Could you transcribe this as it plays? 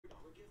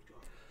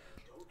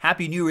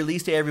Happy new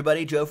release day,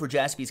 everybody. Joe for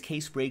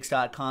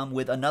jaspyscasebreaks.com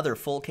with another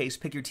full case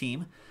pick your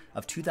team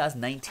of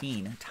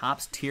 2019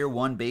 Topps Tier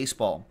 1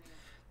 Baseball.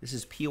 This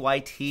is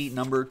PYT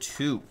number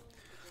 2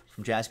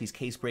 from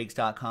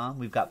jaspyscasebreaks.com.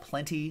 We've got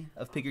plenty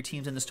of pick your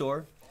teams in the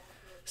store.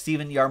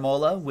 Steven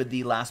Yarmola with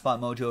the Last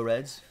Spot Mojo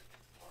Reds.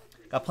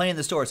 Got plenty in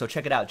the store, so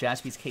check it out,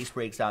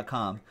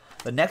 jaspyscasebreaks.com.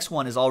 The next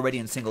one is already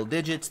in single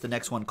digits. The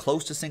next one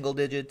close to single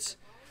digits.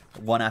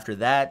 The one after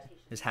that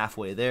is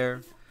halfway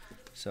there.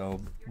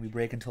 So we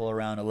break until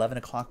around 11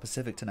 o'clock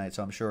Pacific tonight,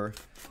 so I'm sure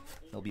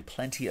there'll be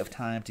plenty of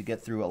time to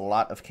get through a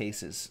lot of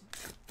cases.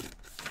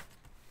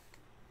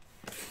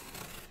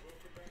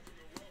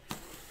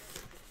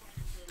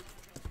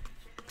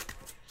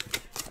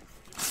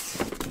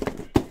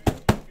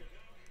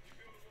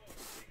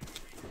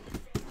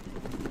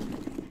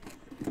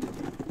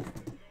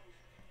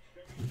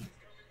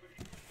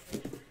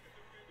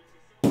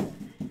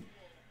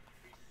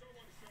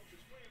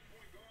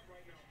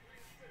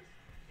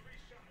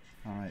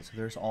 All right, so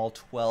there's all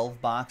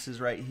 12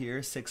 boxes right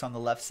here. 6 on the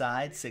left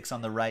side, 6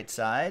 on the right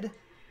side.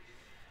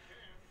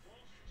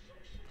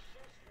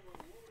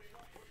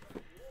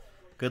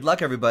 Good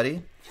luck,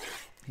 everybody.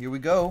 Here we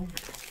go.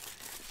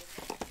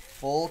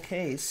 Full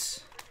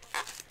case.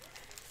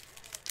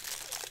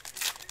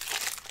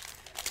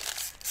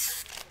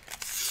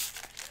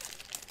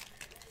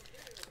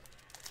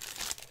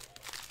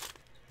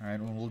 All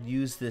right, we'll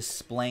use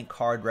this blank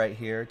card right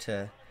here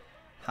to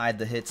hide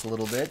the hits a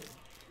little bit.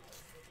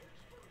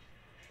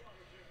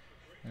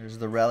 There's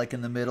the relic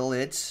in the middle.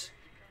 It's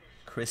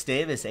Chris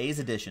Davis, A's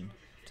edition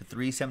to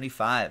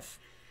 375.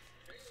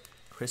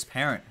 Chris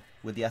Parent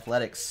with the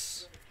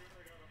Athletics.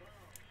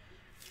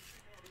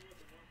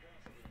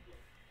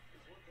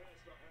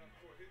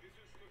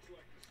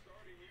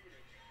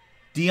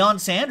 Deion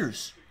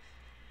Sanders.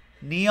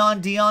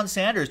 Neon Deion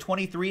Sanders,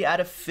 23 out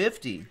of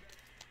 50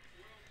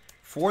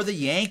 for the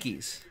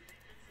Yankees.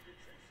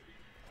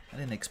 I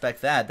didn't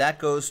expect that. That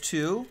goes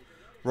to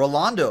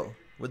Rolando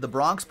with the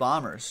Bronx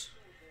Bombers.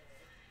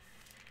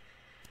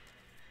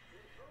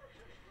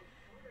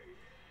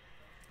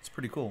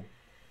 Pretty cool.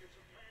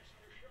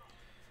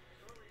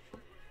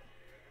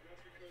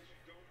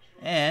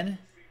 And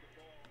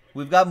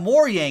we've got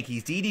more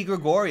Yankees. Didi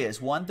Gregorius,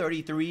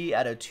 133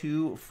 out of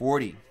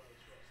 240.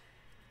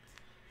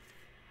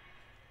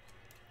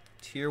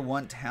 Tier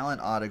 1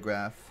 talent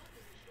autograph.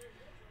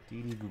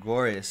 Didi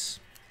Gregorius.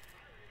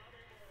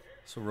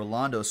 So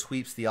Rolando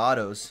sweeps the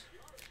autos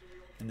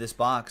in this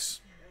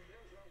box.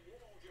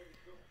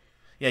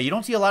 Yeah, you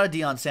don't see a lot of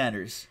Deion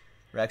Sanders.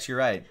 Rex, you're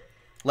right.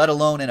 Let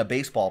alone in a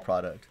baseball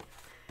product.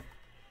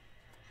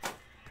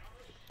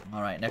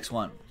 All right, next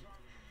one.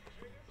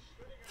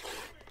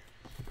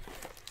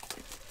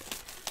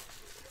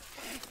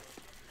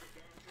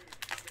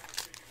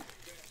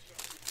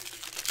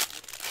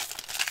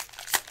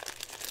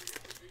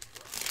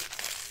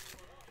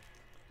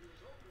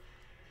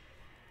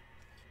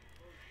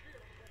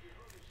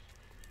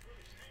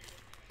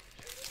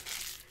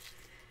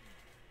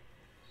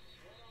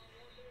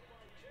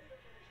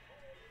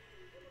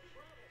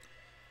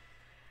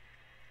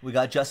 We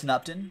got Justin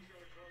Upton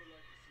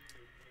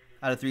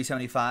out of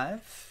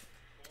 375.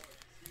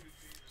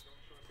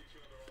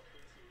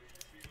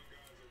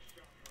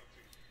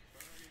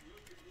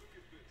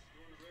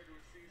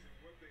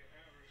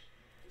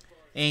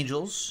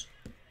 Angels.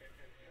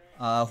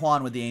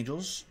 Juan with the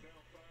Angels.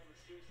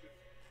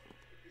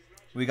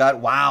 We got,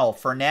 wow,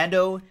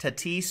 Fernando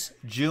Tatis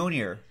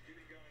Jr.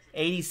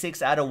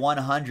 86 out of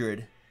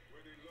 100.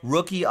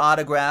 Rookie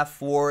autograph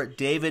for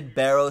David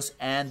Barros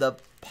and the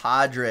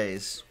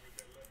Padres.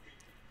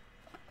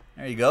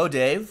 There you go,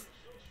 Dave.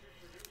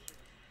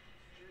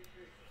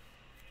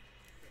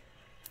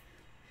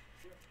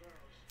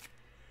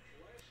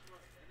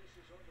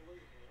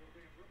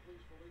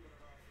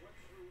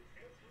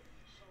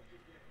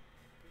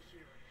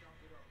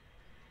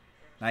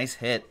 Nice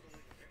hit.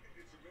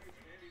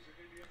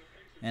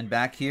 And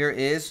back here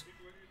is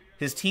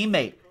his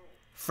teammate,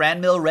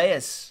 Franmil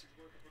Reyes.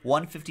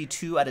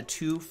 152 out of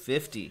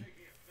 250.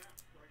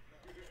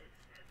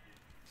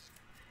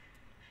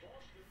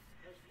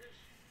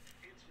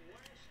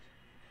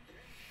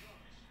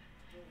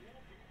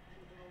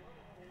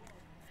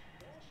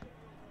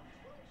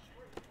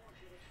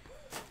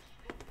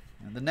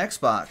 And the next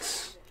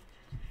box.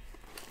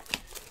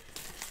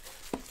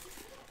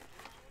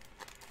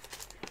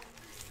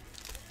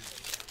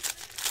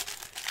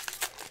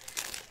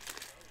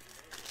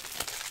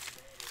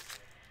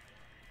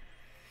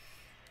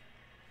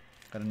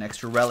 Got an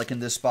extra relic in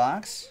this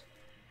box.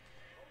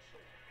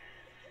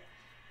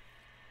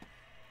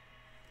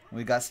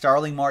 We got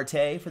Starling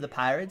Marte for the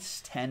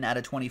Pirates, 10 out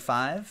of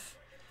 25.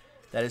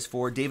 That is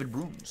for David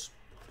Brooms.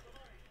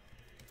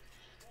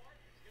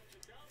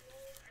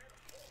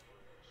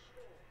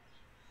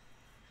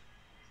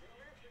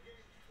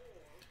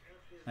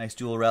 Nice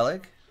dual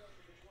relic.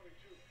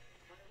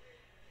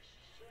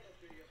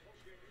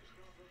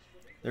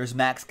 There's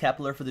Max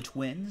Kepler for the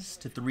Twins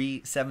to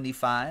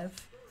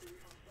 375.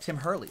 Tim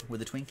Hurley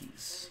with the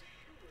Twinkies.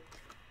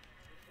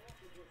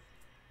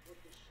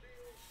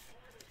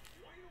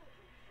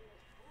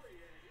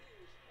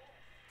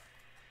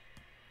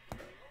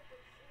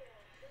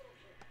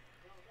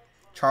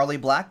 Charlie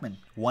Blackmon,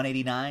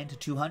 189 to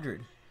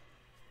 200.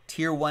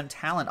 Tier 1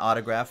 talent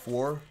autograph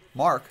for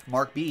Mark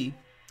B,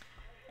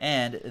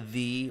 and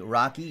the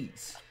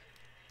Rockies.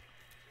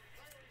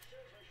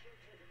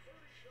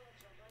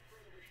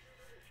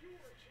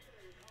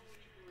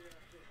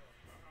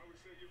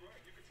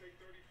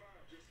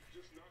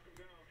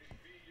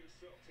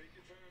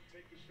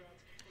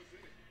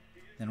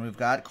 Then we've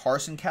got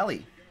Carson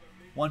Kelly,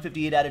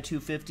 158 out of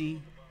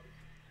 250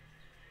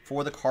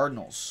 for the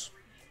Cardinals.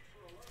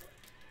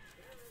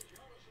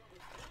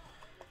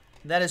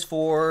 That is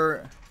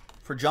for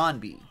John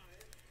B.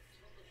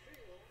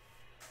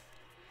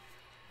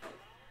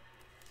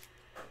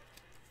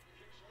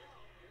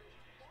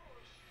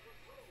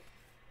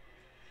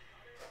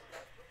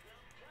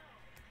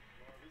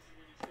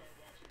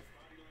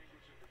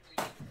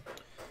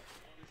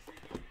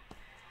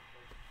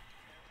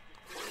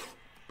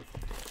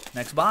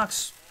 Next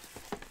box.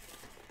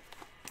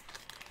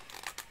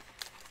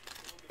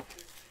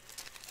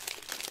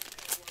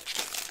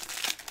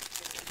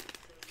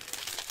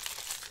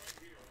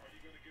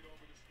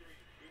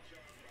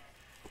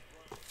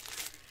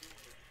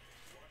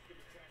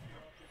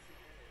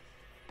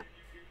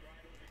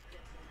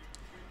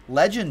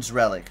 Legends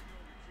relic,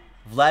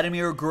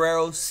 Vladimir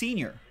Guerrero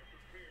Sr.,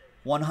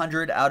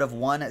 100 out of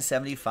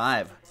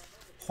 175.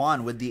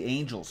 Juan with the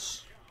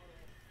Angels.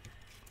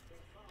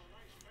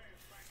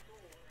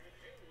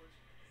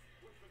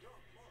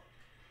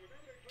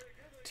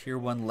 Tier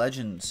 1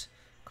 Legends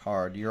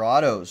card. Your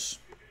autos.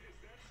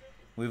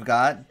 We've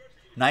got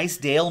nice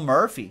Dale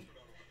Murphy,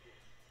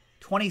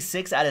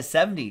 26 out of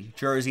 70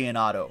 jersey and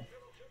auto.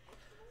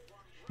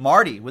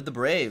 Marty with the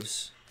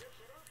Braves.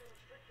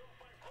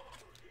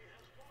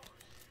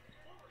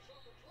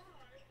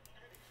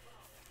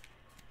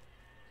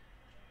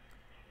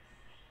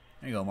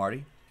 There you go,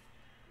 Marty.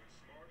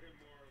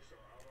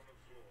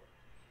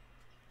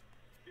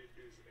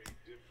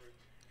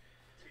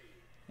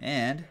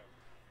 And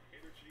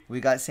we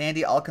got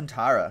Sandy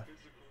Alcantara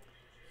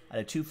at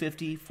a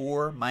 250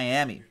 for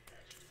Miami.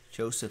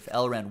 Joseph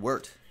Elren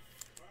Wirt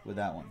with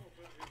that one.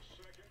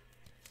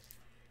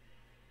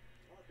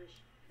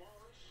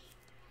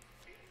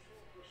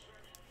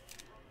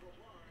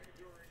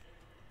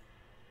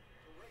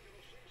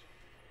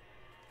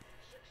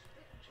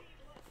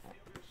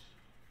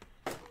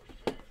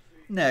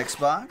 Next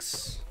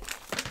box.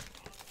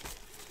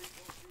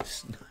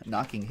 Just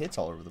knocking hits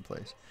all over the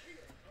place.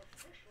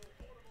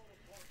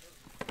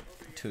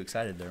 Too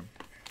excited there.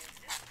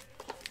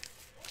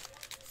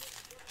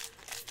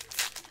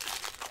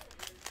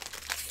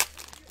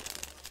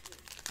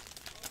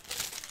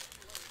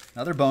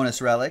 Another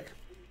bonus relic.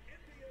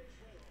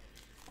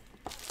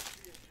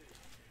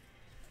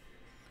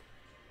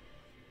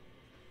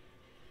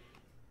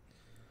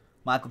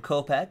 Michael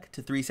Kopech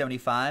to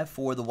 375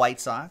 for the White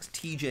Sox.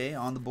 TJ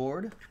on the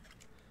board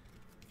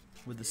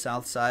with the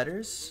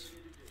Southsiders.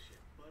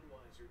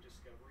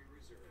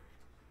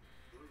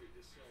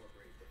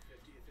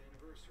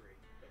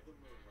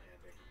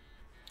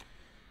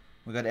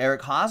 We got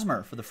Eric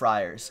Hosmer for the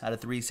Friars out of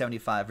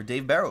 375 for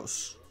Dave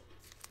Barros.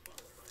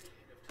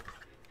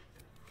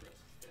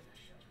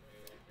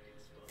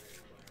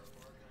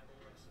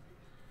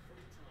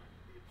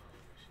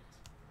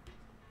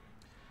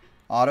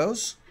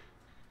 Autos.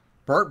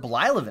 Bert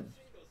Blyleven,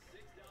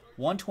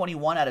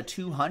 121 out of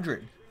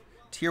 200.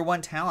 Tier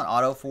 1 talent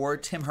auto for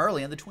Tim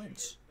Hurley and the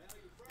Twins.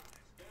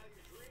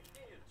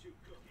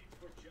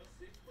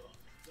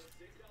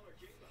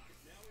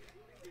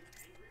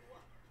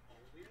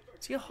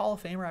 Is he a Hall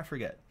of Famer? I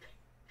forget.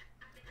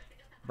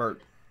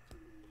 Bert.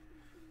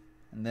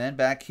 And then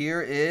back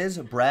here is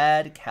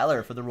Brad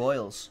Keller for the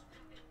Royals.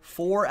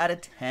 4 out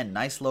of 10.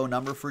 Nice low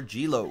number for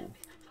G-Lo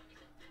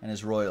and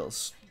his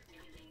Royals.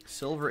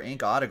 Silver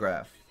ink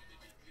autograph.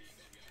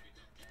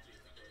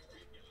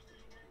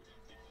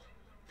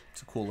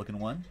 It's a cool looking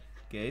one.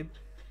 Gabe.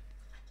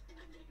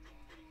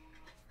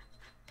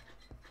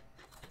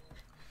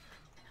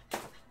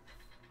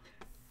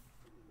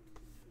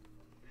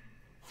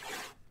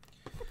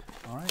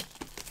 All right.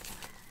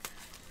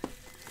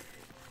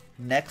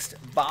 Next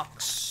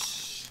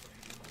box.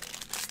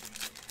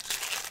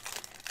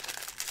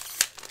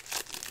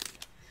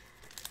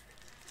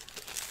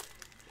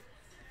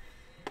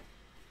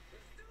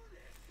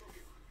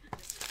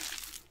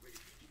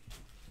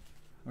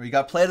 Or you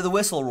got play to the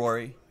whistle,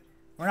 Rory.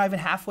 We're not even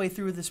halfway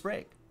through this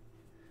break.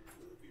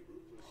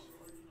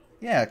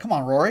 Yeah, come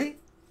on, Rory.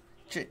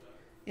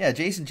 Yeah,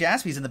 Jason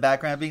Jaspy's in the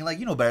background being like,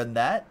 you know better than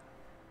that.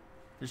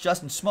 There's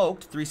Justin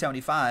Smoked,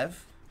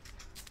 375.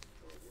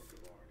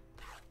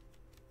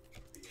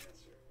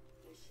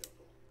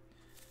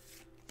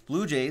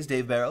 Blue Jays,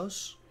 Dave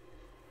Barros.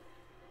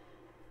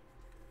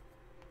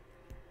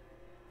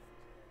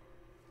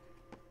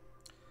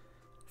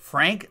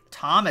 Frank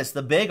Thomas,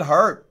 the Big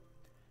Hurt.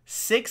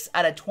 6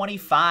 out of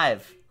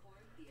 25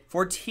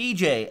 for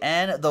TJ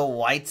and the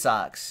White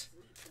Sox.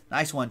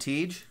 Nice one,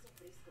 Tej.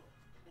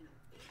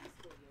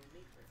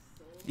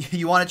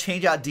 You want to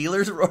change out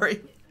dealers,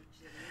 Rory?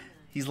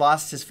 He's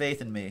lost his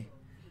faith in me.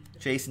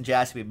 Jason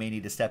Jaspy may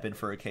need to step in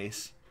for a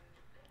case.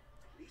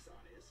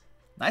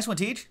 Nice one,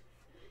 Teach.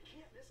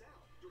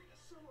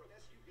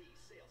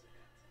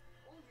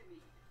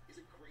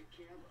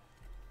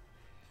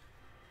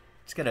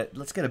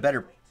 Let's get a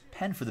better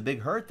pen for the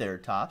big hurt there,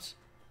 Topps.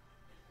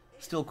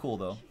 Still cool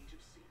though.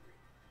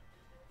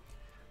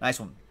 Nice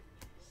one.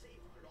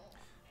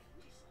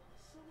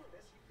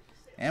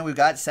 And we've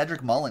got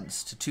Cedric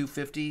Mullins to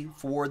 250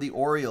 for the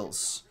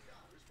Orioles.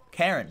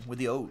 Karen with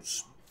the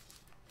O's.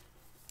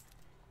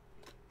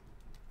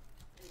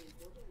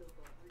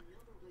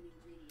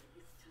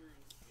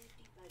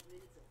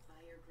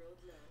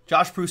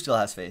 Josh Prue still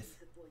has faith.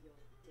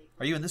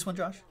 Are you in this one,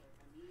 Josh?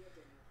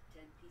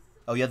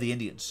 Oh, you have the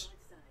Indians.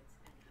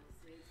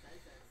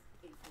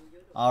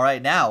 All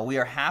right, now we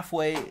are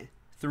halfway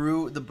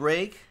through the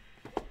break.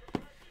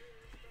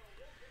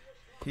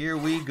 Here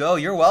we go.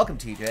 You're welcome,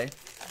 TJ.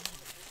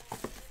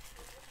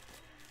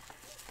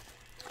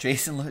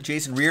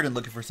 Jason Reardon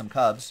looking for some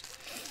Cubs.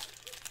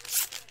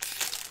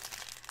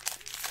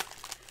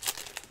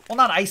 Well,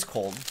 not ice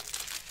cold.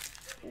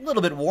 A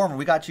little bit warmer.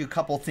 We got you a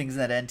couple things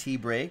in that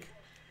NT break.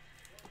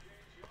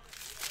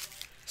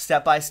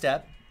 Step by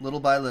step, little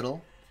by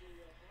little.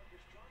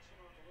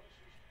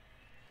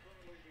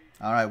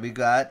 All right, we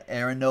got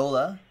Aaron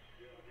Nola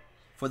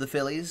for the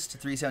Phillies to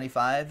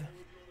 375.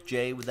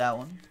 Jay with that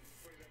one.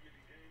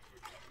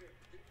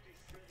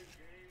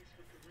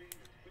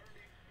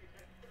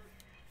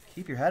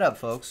 Keep your head up,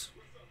 folks.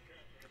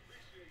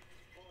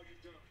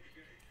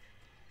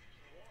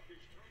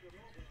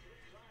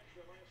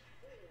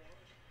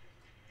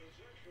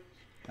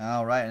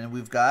 All right, and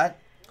we've got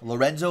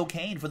Lorenzo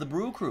Cain for the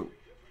Brew Crew.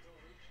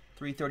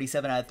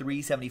 337 out of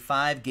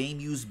 375. Game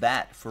used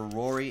bat for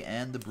Rory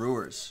and the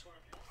Brewers.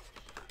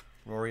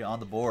 Rory on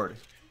the board.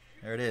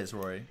 There it is,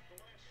 Rory.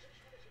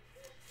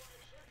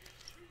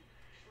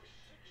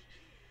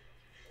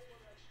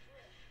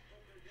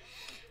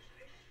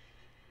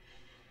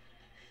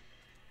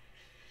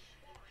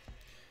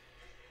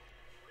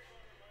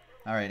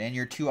 All right, and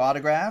your two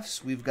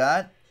autographs. We've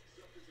got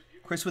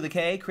Chris with a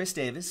K, Chris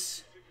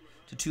Davis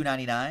to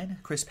 299.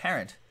 Chris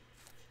Parent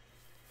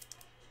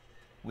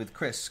with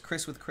Chris.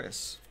 Chris with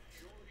Chris.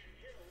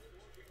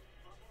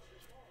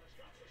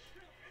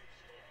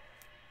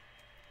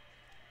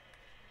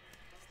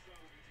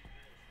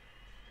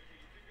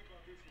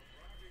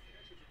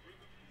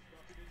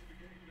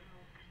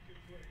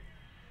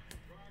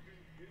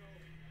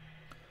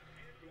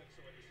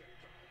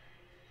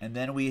 And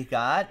then we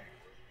got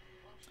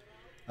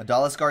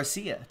Adolis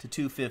Garcia to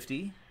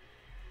 250.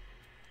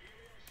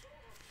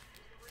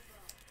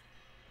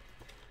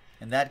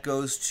 And that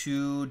goes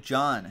to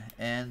John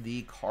and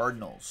the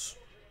Cardinals.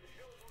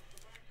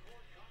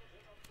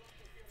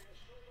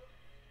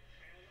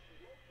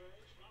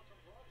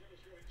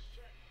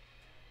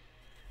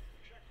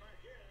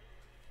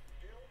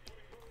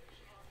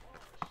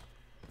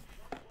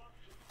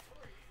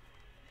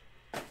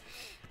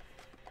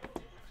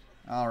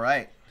 All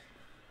right.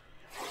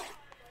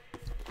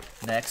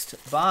 Next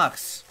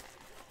box.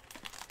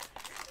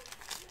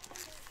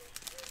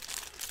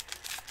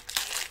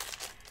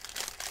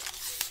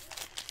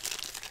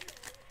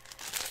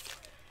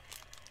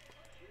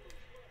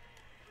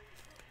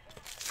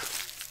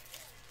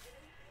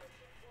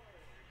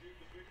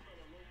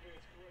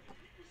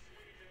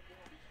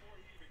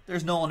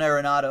 There's Nolan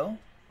Arenado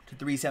to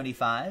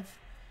 375.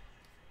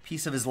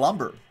 Piece of his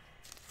lumber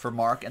for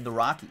Mark and the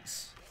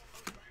Rockies.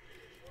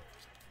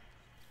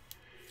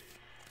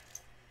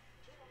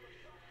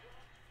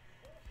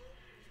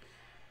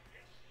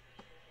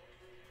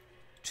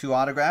 Two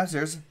autographs.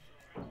 There's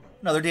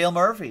another Dale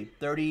Murphy.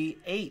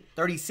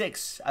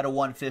 36 out of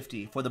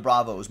 150 for the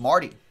Bravos.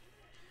 Marty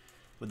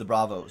with the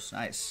Bravos.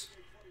 Nice.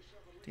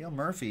 Dale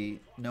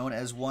Murphy, known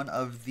as one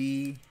of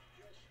the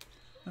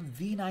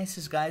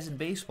nicest guys in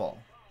baseball.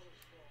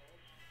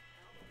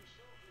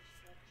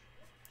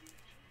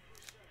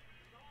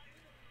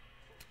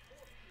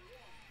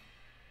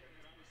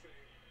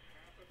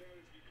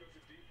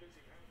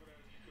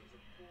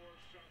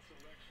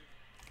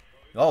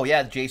 Oh,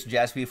 yeah, Jason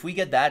Jaspi. If we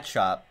get that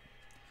shot,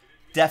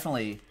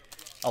 definitely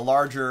a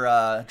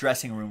larger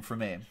dressing room for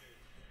me.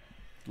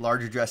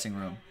 Larger dressing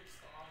room.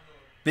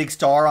 Big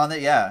star on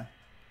it, yeah.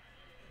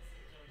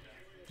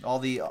 All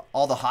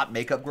the hot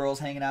makeup girls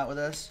hanging out with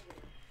us.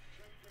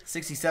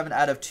 67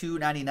 out of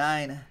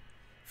 299.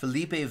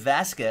 Felipe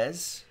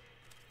Vasquez.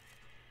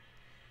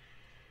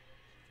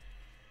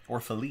 Or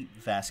Felipe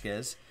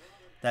Vasquez.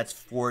 That's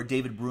for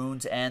David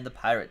Bruins and the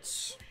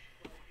Pirates.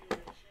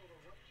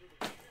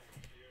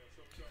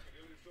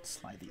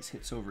 Slide these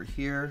hits over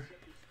here.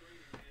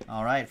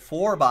 All right,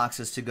 4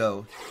 boxes to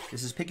go.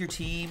 This is Pick Your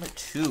Team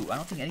 2. I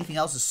don't think anything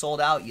else is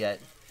sold out yet.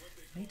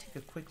 Let me take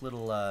a quick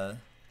little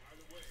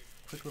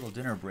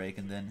dinner break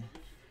and then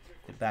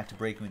get back to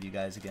breaking with you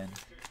guys again.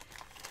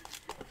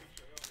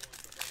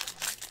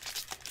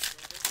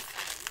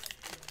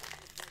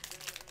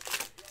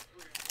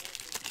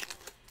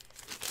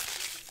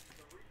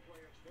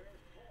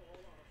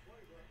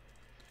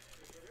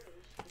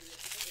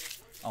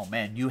 Oh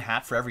man, new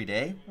hat for every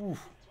day.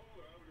 Oof.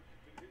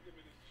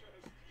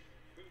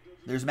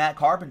 There's Matt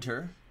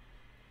Carpenter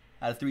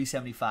out of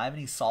 375.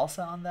 Any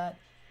salsa on that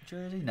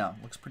jersey? No,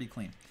 looks pretty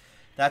clean.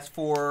 That's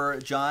for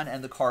John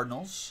and the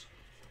Cardinals.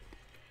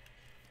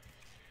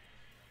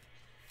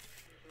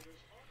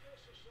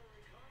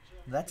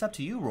 That's up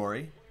to you,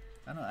 Rory.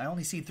 I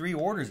only see 3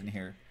 orders in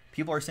here.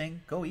 People are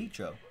saying, go eat,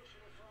 Joe.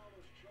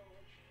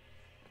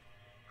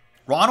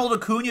 Ronald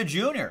Acuna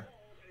Jr.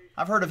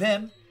 I've heard of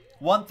him.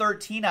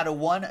 113 out of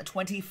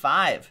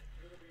 125.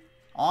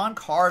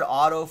 On-card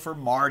auto for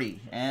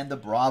Marty and the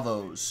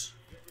Bravos.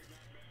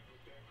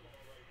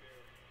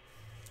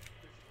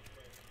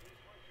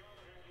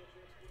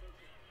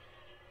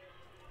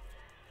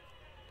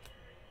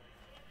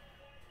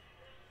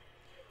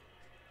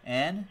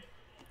 And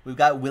we've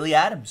got Willie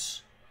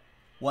Adams.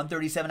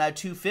 137 out of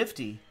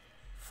 250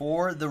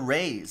 for the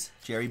Rays.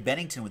 Jerry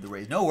Bennington with the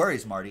Rays. No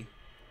worries, Marty.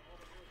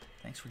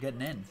 Thanks for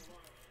getting in.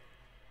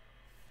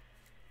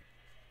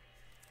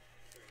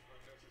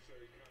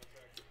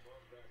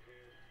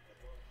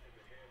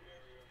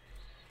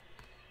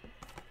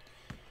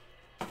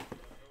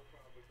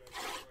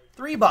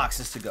 Three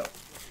boxes to go.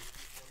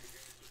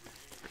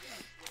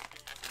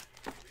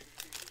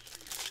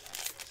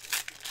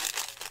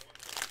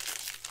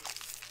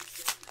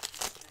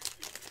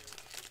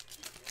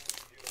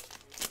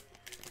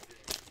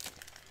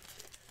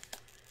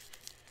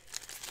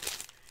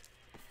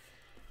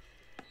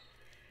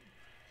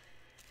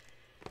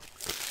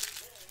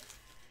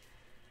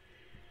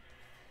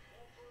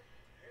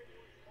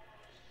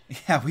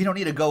 Yeah, we don't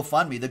need a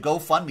GoFundMe. The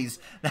GoFundMe's,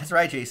 that's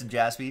right, Jason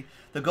Jaspy.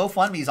 The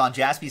GoFundMe's on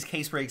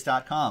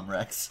jaspyscasebreaks.com,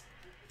 Rex.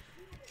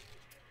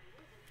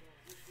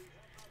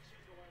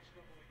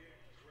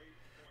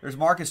 There's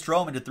Marcus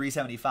Stroman to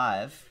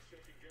 375.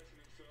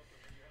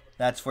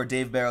 That's for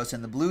Dave Barros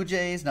and the Blue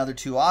Jays. Another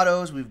 2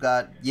 autos. We've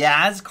got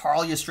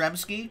Carl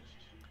Yastrzemski.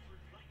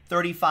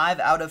 35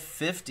 out of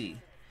 50.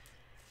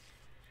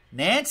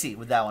 Nancy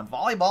with that one.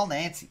 Volleyball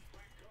Nancy.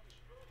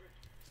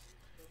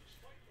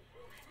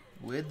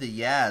 With the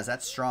Yaz,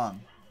 that's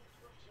strong.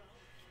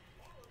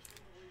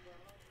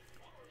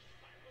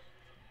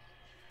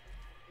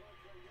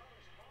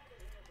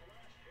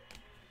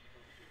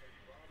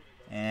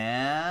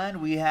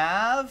 And we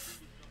have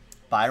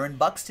Byron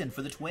Buxton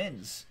for the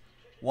Twins.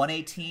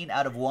 118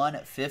 out of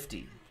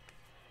 150.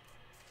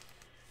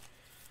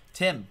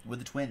 Tim with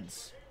the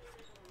Twins.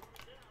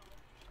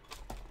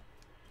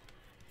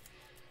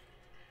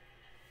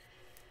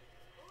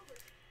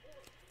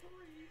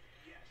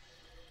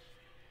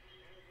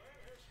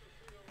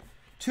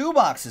 Two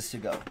boxes to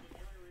go.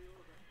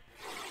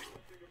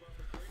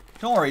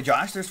 Don't worry,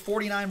 Josh. There's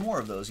 49 more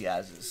of those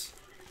Yaz's.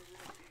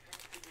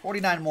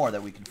 49 more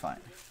that we can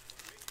find.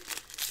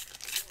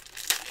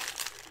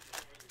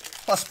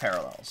 Plus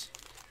parallels.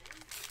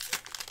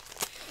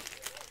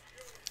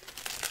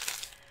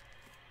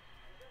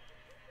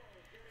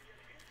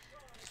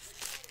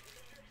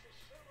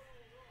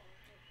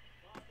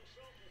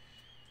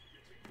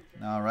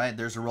 All right,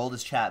 there's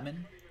Aroldis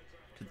Chapman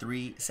to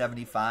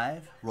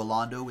 375.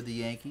 Rolando with the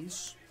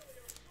Yankees.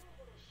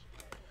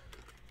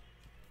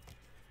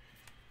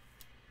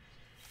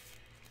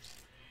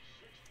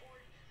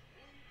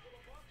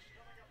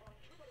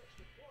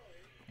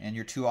 And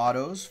your 2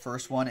 autos.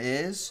 First one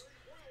is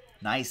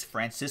nice,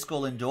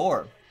 Francisco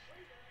Lindor.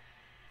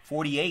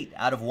 48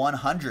 out of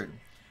 100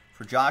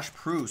 for Josh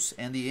Pruce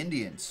and the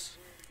Indians.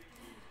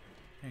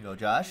 There you go,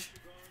 Josh.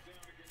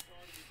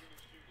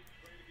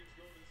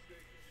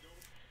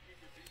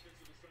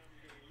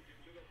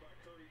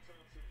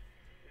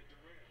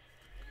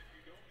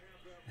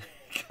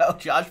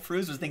 Josh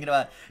Pruce was thinking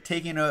about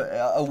taking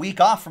a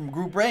week off from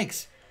group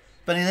breaks.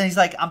 But then he's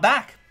like, I'm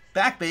back.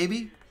 Back,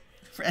 baby.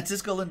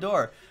 Francisco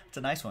Lindor. It's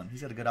a nice one.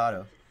 He's got a good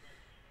auto.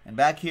 And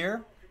back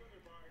here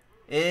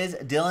is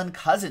Dylan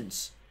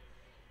Cousins.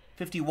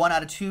 51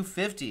 out of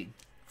 250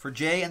 for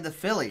Jay and the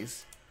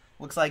Phillies.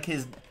 Looks like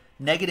his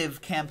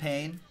negative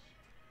campaign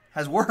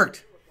has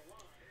worked.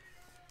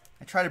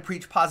 I try to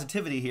preach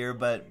positivity here,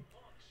 but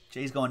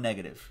Jay's going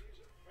negative.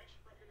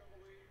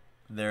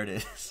 There it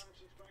is.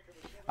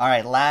 All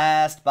right,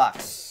 last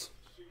box.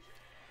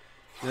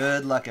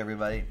 Good luck,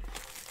 everybody.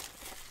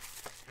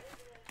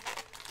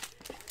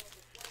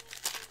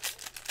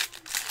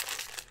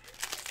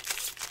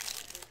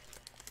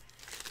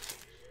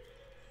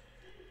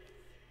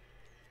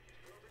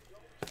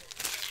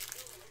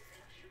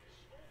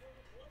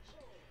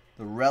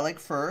 The relic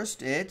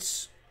first,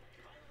 it's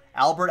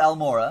Albert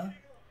Almora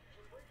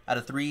out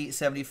of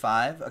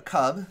 375. A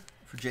Cub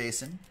for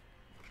Jason.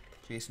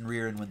 Jason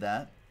Reardon with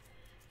that.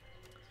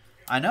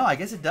 I know, I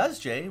guess it does,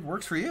 Jay. It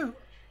works for you.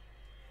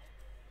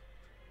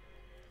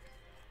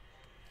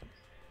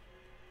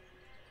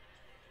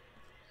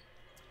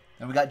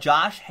 And we got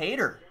Josh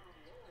Hader.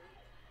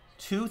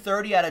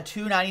 230 out of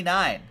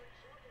 299.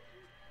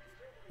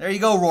 There you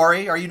go,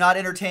 Rory. Are you not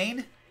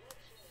entertained?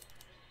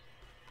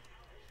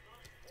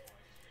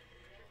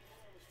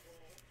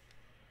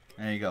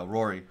 There you go,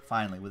 Rory,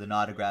 finally, with an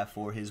autograph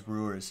for his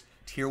Brewers.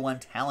 Tier 1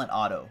 talent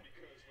auto.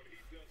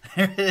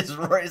 There it is,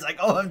 Rory's like,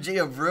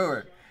 OMG, a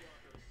Brewer.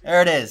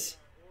 There it is.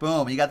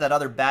 Boom. You got that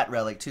other bat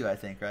relic too, I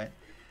think, right?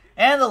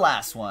 And the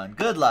last one.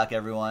 Good luck,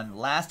 everyone.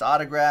 Last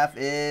autograph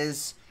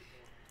is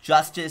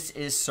Justice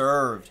is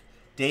Served.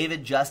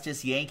 David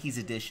Justice, Yankees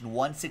edition,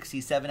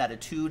 167 out of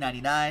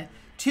 299.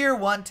 Tier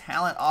 1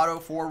 talent auto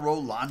for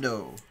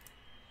Rolando.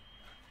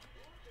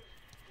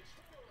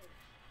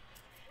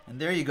 And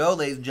there you go,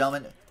 ladies and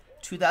gentlemen.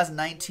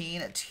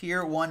 2019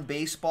 Tier 1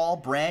 Baseball,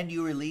 brand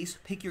new release.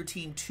 Pick your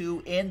team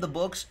 2 in the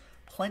books.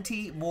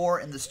 Plenty more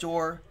in the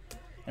store.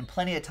 And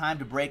plenty of time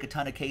to break a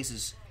ton of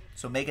cases.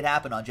 So make it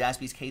happen on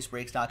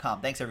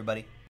jaspyscasebreaks.com. Thanks, everybody.